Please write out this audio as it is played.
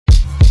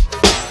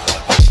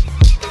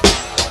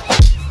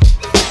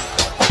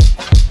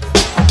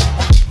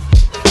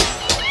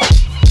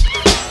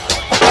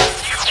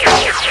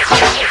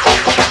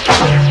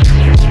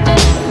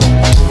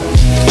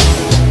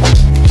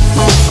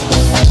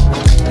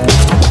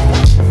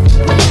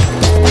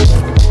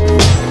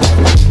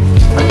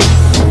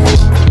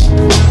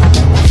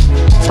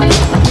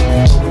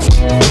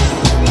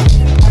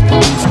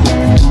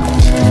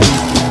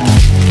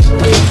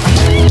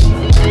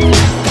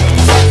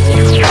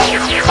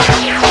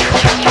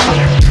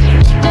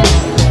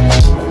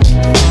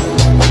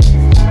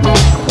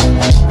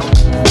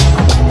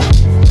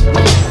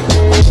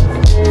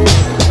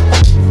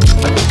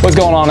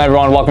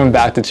everyone, welcome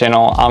back to the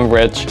channel. I'm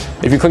Rich.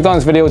 If you clicked on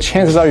this video,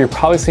 chances are you're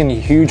probably seeing a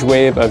huge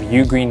wave of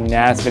Ugreen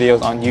NAS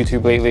videos on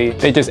YouTube lately.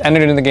 They just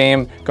entered in the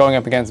game, going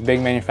up against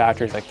big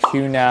manufacturers like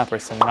QNAP or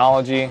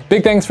Synology.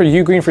 Big thanks for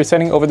Ugreen for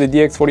sending over the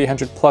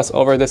DX4800 Plus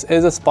over. This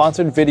is a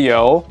sponsored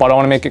video, but I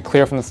want to make it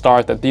clear from the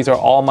start that these are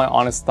all my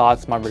honest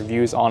thoughts, my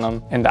reviews on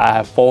them, and that I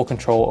have full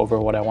control over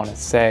what I want to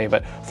say.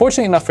 But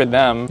fortunately enough for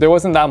them, there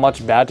wasn't that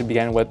much bad to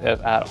begin with,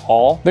 if at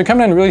all. They're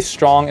coming in really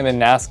strong in the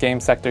NAS game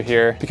sector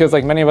here, because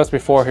like many of us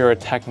before here are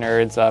tech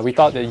nerds, we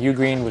thought that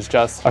Ugreen was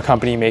just a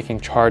company making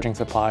charging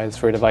supplies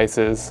for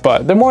devices,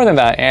 but they're more than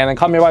that, and it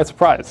caught me by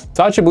surprise.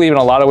 So I actually believe in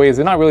a lot of ways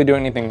they're not really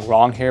doing anything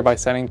wrong here by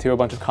sending to a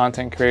bunch of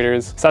content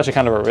creators. It's actually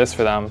kind of a risk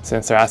for them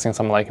since they're asking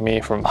someone like me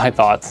for my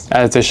thoughts,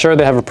 as they're sure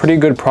they have a pretty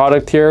good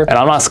product here, and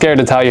I'm not scared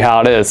to tell you how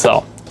it is,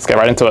 so let's get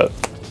right into it.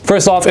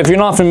 First off, if you're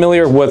not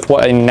familiar with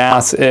what a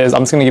NAS is,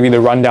 I'm just gonna give you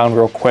the rundown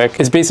real quick.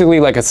 It's basically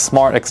like a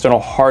smart external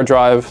hard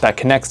drive that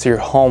connects to your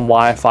home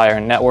Wi-Fi or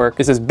network.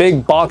 It's this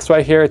big box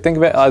right here. Think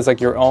of it as like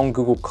your own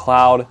Google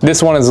Cloud.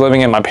 This one is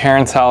living in my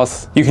parents'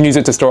 house. You can use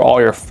it to store all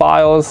your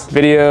files,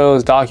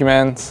 videos,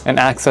 documents, and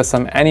access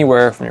them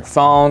anywhere from your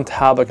phone,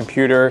 tablet,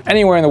 computer,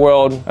 anywhere in the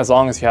world, as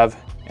long as you have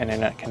an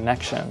internet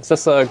connection. It's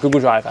just a Google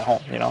Drive at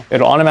home, you know?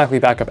 It'll automatically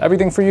back up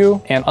everything for you.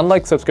 And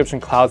unlike subscription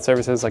cloud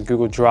services like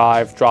Google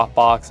Drive,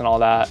 Dropbox, and all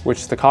that,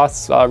 which the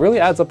costs really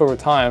adds up over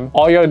time,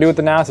 all you gotta do with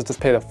the NAS is just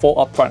pay the full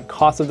upfront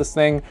cost of this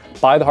thing,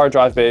 buy the hard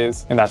drive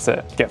bays, and that's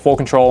it. Get full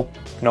control,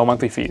 no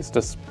monthly fees.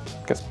 Just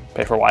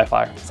pay for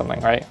Wi-Fi or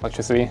something, right?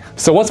 Electricity.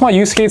 So what's my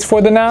use case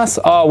for the NAS?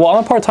 Well,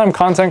 I'm a part-time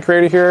content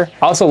creator here.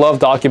 I also love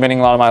documenting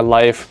a lot of my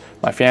life,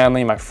 my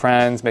family, my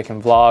friends,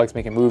 making vlogs,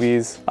 making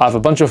movies. I have a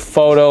bunch of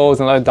photos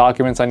and other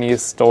documents I need to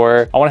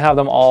store. I want to have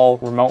them all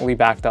remotely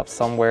backed up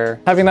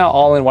somewhere. Having that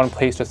all in one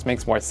place just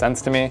makes more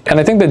sense to me. And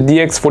I think the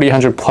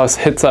DX4800 Plus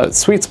hits a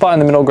sweet spot in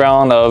the middle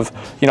ground of,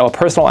 you know, a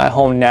personal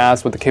at-home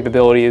NAS with the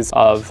capabilities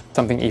of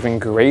something even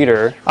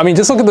greater. I mean,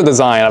 just look at the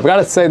design. I've got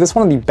to say, this is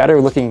one of the better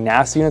looking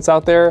NAS units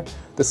out there.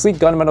 The sleek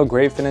gunmetal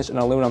gray finish and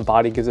aluminum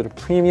body gives it a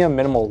premium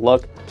minimal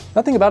look.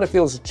 Nothing about it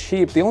feels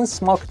cheap. The only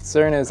small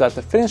concern is that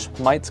the finish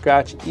might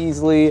scratch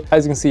easily.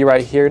 As you can see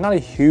right here, not a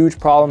huge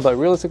problem, but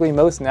realistically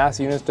most NAS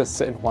units just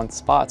sit in one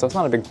spot, so it's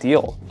not a big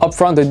deal. Up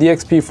front, the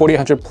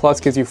DXP4800 Plus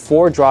gives you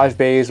 4 drive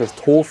bays with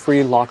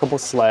tool-free lockable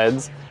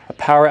sleds, a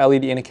power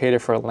LED indicator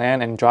for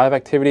LAN and drive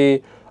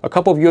activity, a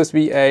couple of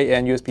USB-A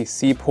and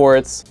USB-C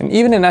ports, and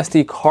even an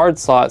SD card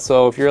slot.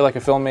 So if you're like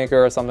a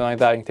filmmaker or something like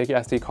that, you can take your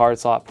SD card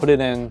slot, put it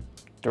in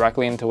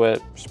directly into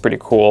it, which is pretty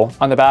cool.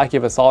 On the back, you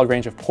have a solid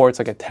range of ports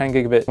like a 10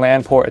 gigabit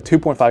LAN port, a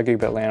 2.5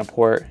 gigabit LAN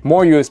port,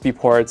 more USB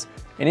ports,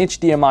 an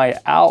HDMI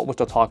out,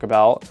 which I'll talk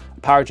about, a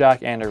power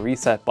jack, and a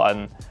reset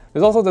button.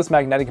 There's also this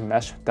magnetic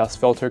mesh dust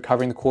filter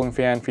covering the cooling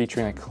fan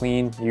featuring a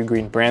clean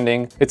Ugreen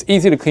branding. It's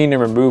easy to clean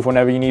and remove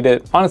whenever you need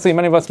it. Honestly,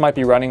 many of us might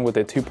be running with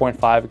a 2.5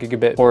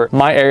 gigabit port.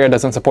 My area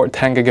doesn't support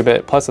 10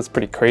 gigabit, plus it's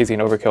pretty crazy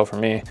and overkill for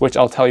me, which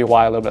I'll tell you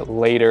why a little bit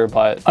later.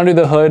 But under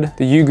the hood,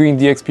 the Ugreen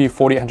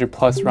DXP4800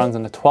 Plus runs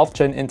on the 12th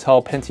gen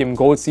Intel Pentium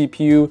Gold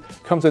CPU,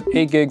 comes with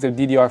 8 gigs of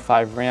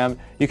DDR5 RAM.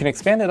 You can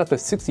expand it up to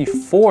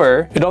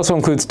 64. It also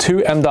includes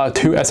 2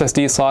 M.2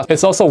 SSD slots.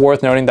 It's also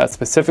worth noting that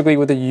specifically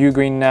with the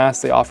Ugreen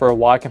NAS, they offer a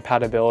wide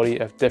compatibility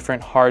of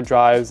different hard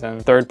drives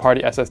and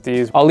third-party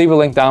SSDs. I'll leave a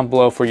link down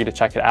below for you to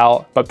check it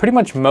out. But pretty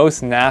much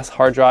most NAS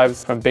hard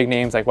drives from big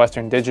names like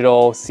Western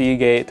Digital,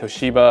 Seagate,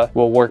 Toshiba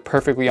will work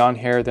perfectly on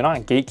here. They're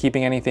not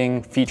gatekeeping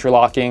anything, feature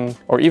locking,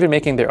 or even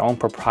making their own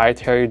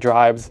proprietary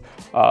drives,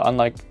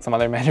 unlike some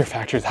other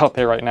manufacturers out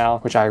there right now,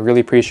 which I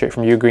really appreciate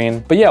from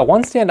Ugreen. But yeah,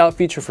 one standout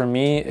feature for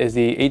me is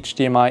the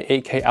HDMI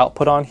 8K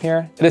output on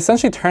here. It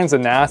essentially turns the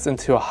NAS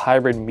into a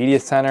hybrid media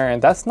center,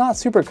 and that's not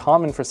super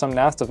common for some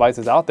NAS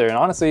devices out there. And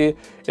honestly,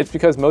 it's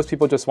because most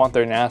people just want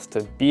their NAS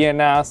to be a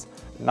NAS,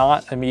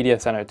 not a media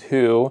center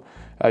too.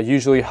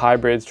 Usually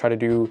hybrids try to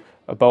do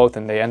both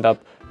and they end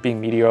up being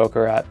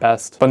mediocre at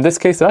best. But in this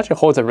case, it actually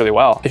holds up really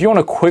well. If you want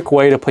a quick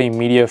way to play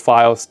media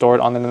files stored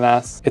on the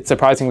NAS, it's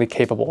surprisingly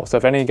capable. So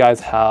if any of you guys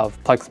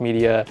have Plex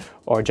Media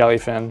or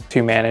Jellyfin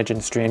to manage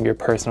and stream your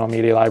personal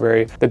media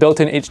library, the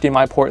built-in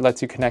HDMI port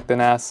lets you connect the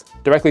NAS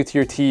directly to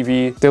your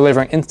TV,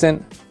 delivering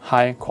instant,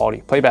 high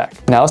quality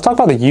playback. Now let's talk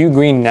about the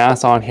Ugreen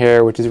NAS on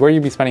here, which is where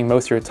you'll be spending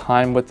most of your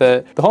time with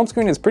it. The home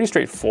screen is pretty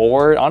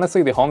straightforward.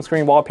 Honestly, the home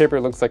screen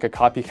wallpaper looks like a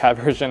copycat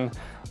version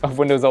of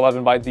Windows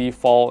 11 by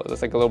default.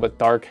 It's like a little bit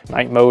dark,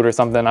 night mode or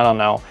something, I don't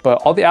know.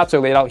 But all the apps are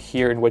laid out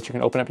here in which you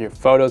can open up your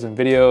photos and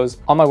videos.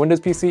 On my Windows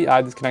PC, I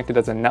have this connected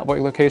as a network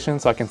location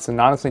so I can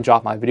synonymously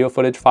drop my video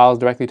footage files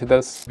directly to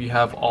this. We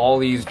have all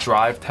these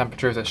drive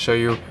temperatures that show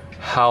you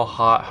how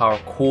hot, how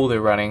cool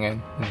they're running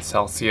in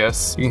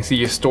Celsius. You can see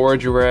your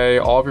storage array,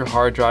 all of your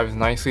hard drives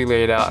nicely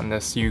laid out in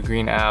this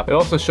Ugreen app. It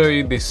also shows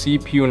you the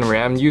CPU and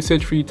RAM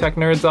usage for you tech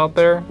nerds out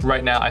there.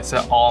 Right now, I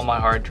set all my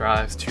hard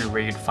drives to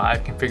RAID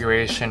 5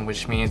 configuration,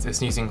 which means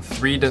it's using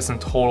 3 disks in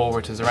total,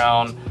 which is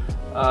around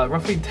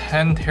roughly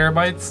 10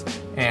 terabytes.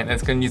 and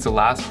it's going to use the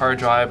last hard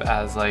drive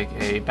as like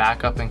a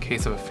backup in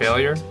case of a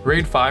failure.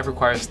 RAID 5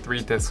 requires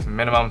 3 disks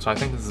minimum, so I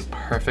think this is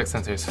perfect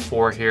since there's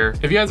 4 here.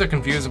 If you guys are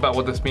confused about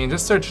what this means,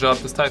 just search it up.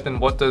 Just type in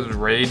what does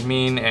RAID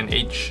mean and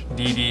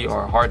HDD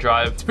or hard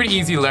drive. It's pretty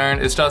easy to learn.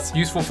 It's just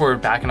useful for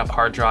backing up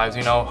hard drives.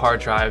 You know, hard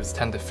drives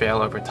tend to fail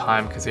over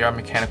time because they are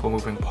mechanical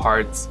moving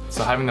parts,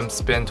 so having them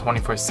spin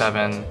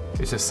 24/7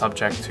 is just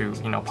subject to,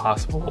 you know,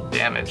 possible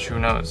damage. Who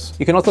knows?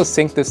 You can also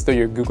sync this through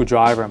your Google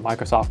Drive or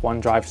Microsoft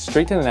OneDrive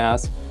straight to the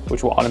NAS,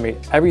 which will automate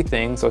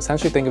everything. So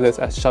essentially think of this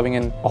as shoving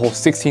in a whole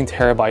 16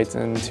 terabytes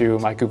into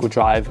my Google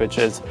Drive, which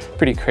is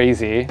pretty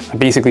crazy. I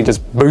basically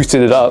just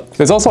boosted it up.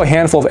 There's also a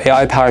handful of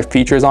AI-powered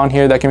features on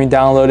here that can be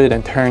downloaded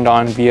and turned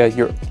on via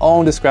your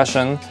own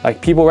discretion,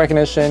 like people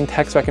recognition,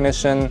 text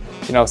recognition.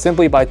 You know,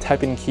 simply by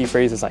typing key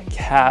phrases like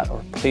cat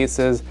or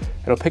places,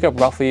 it'll pick up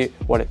roughly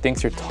what it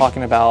thinks you're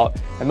talking about.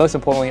 And most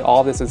importantly,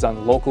 all of this is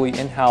done locally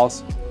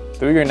in-house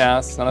through your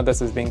NAS. None of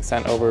this is being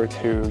sent over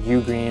to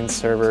Ugreen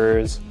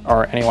servers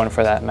or anyone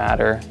for that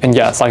matter. And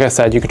yes, like I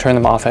said, you can turn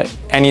them off at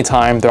any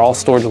time. They're all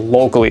stored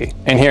locally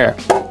in here.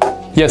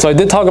 Yeah, so I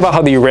did talk about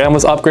how the RAM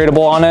was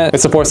upgradable on it. It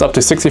supports up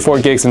to 64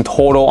 gigs in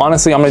total.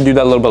 Honestly, I'm gonna do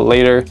that a little bit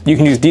later. You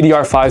can use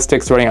DDR5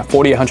 sticks running at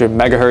 4800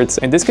 megahertz,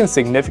 and this can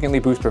significantly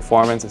boost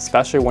performance,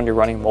 especially when you're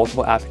running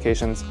multiple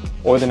applications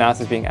or the NAS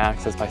is being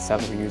accessed by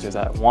several users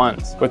at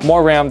once. With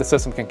more RAM, the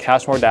system can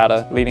cache more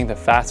data, leading to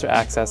faster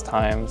access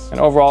times, and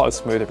overall a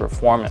smoother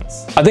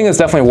performance. I think it's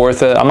definitely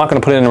worth it. I'm not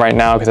gonna put it in right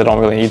now because I don't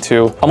really need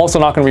to. I'm also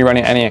not gonna be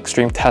running any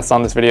extreme tests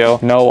on this video.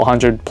 No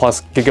 100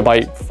 plus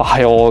gigabyte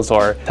files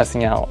or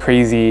testing out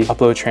crazy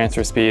upload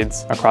transfer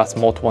speeds across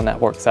multiple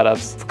network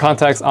setups. For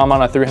context, I'm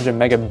on a 300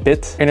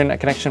 megabit internet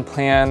connection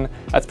plan.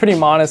 That's pretty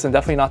modest and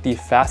definitely not the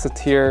fastest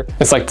tier.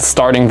 It's like the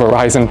starting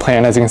Verizon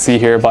plan, as you can see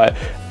here, but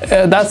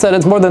that said,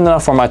 it's more than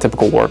enough for my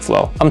typical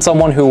workflow. I'm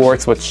someone who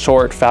works with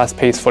short,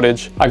 fast-paced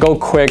footage. I go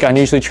quick. I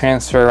usually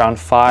transfer around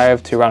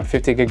 5 to around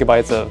 50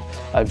 gigabytes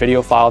of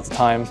video files at a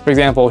time. For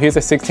example, here's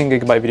a 16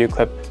 gigabyte video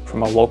clip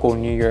from a local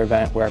New Year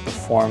event where I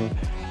performed.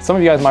 Some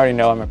of you guys might already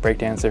know I'm a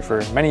breakdancer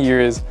for many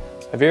years,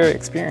 a very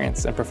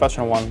experienced and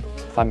professional one,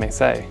 if I may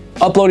say.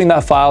 Uploading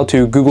that file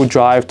to Google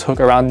Drive took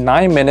around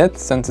 9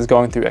 minutes since it's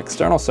going through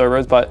external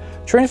servers, but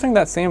transferring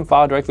that same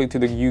file directly to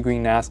the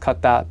Ugreen NAS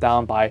cut that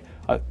down by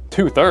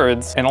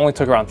 2/3 and only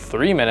took around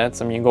 3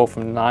 minutes. I mean, you go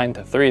from 9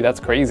 to 3, that's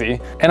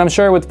crazy. And I'm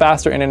sure with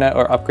faster internet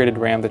or upgraded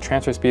RAM, the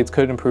transfer speeds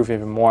could improve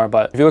even more,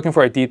 but if you're looking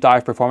for a deep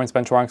dive performance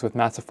benchmarks with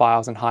massive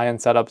files and high-end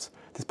setups,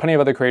 there's plenty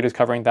of other creators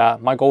covering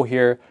that. My goal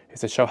here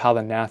is to show how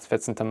the NAS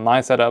fits into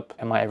my setup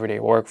and my everyday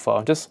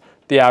workflow, just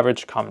the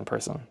average common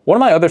person. One of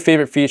my other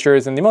favorite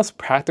features and the most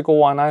practical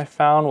one I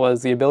found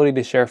was the ability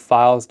to share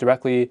files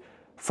directly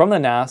from the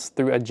NAS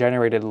through a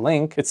generated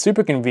link. It's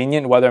super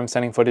convenient whether I'm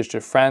sending footage to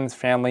friends,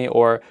 family,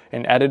 or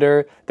an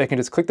editor. They can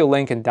just click the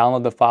link and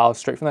download the file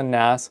straight from the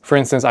NAS. For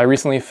instance, I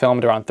recently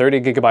filmed around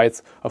 30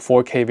 gigabytes of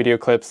 4K video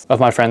clips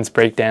of my friends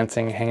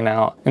breakdancing, hanging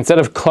out. Instead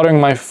of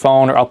cluttering my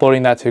phone or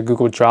uploading that to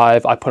Google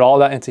Drive, I put all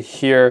that into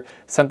here,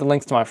 sent the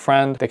links to my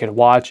friend. They could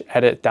watch,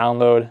 edit,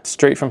 download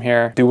straight from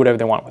here, do whatever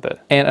they want with it.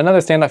 And another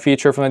standout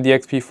feature from the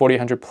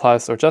DXP4800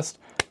 Plus, or just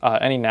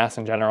any NAS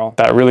in general,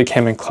 that really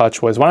came in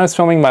clutch was when I was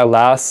filming my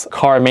last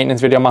car maintenance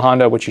video on my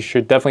Honda, which you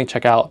should definitely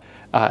check out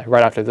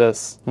right after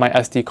this. My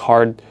SD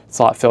card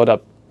slot filled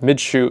up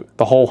mid-shoot,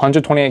 the whole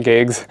 128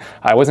 gigs.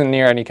 I wasn't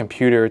near any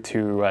computer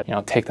to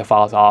take the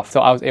files off.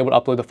 So I was able to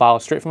upload the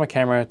files straight from my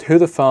camera to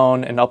the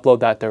phone and upload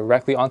that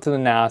directly onto the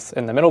NAS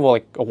in the middle of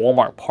like a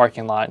Walmart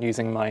parking lot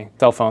using my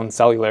cell phone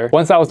cellular.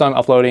 Once that was done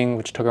uploading,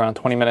 which took around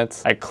 20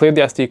 minutes, I cleared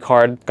the SD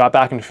card, got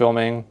back into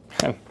filming,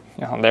 and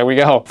there we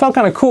go. Felt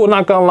kind of cool,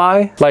 not gonna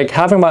lie. Like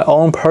having my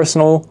own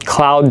personal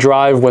cloud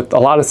drive with a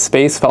lot of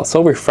space felt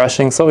so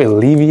refreshing, so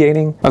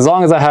alleviating. As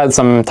long as I had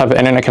some type of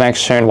internet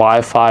connection,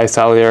 Wi-Fi,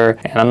 cellular,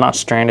 and I'm not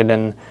stranded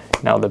in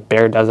the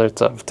bare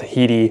deserts of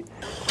Tahiti.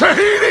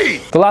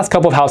 The last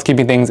couple of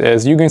housekeeping things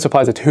is Ugreen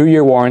supplies a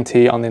 2-year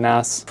warranty on the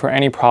NAS for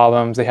any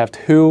problems. They have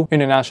 2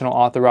 international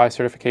authorized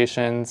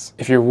certifications.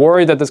 If you're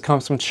worried that this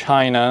comes from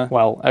China,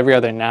 well, every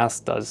other NAS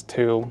does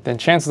too, then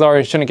chances are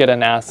you shouldn't get a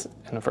NAS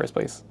in the first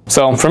place.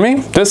 So for me,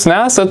 this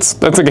NAS,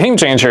 that's a game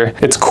changer.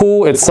 It's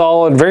cool, it's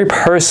solid, very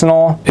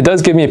personal. It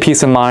does give me a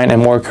peace of mind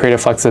and more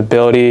creative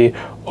flexibility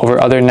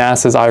over other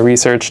NASs I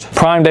researched.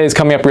 Prime Day is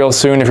coming up real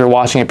soon if you're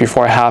watching it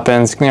before it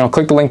happens.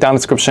 Click the link down in the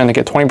description to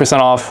get 20%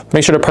 off.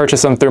 Make sure to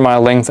purchase them through my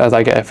links as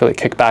I get affiliate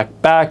kickback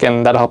back,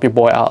 and that'll help your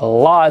boy out a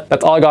lot.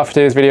 That's all I got for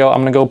today's video.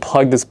 I'm gonna go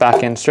plug this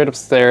back in straight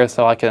upstairs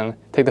so I can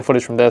take the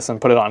footage from this and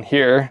put it on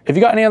here. If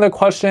you got any other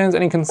questions,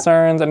 any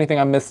concerns, anything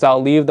I missed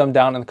out, leave them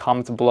down in the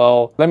comments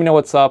below. Let me know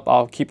what's up.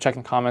 I'll keep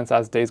checking comments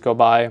as days go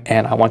by,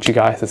 and I want you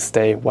guys to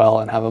stay well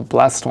and have a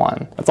blessed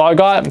one. That's all I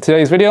got in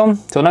today's video.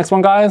 Till next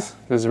one, guys,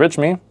 this is Rich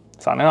Me,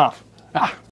 signing off.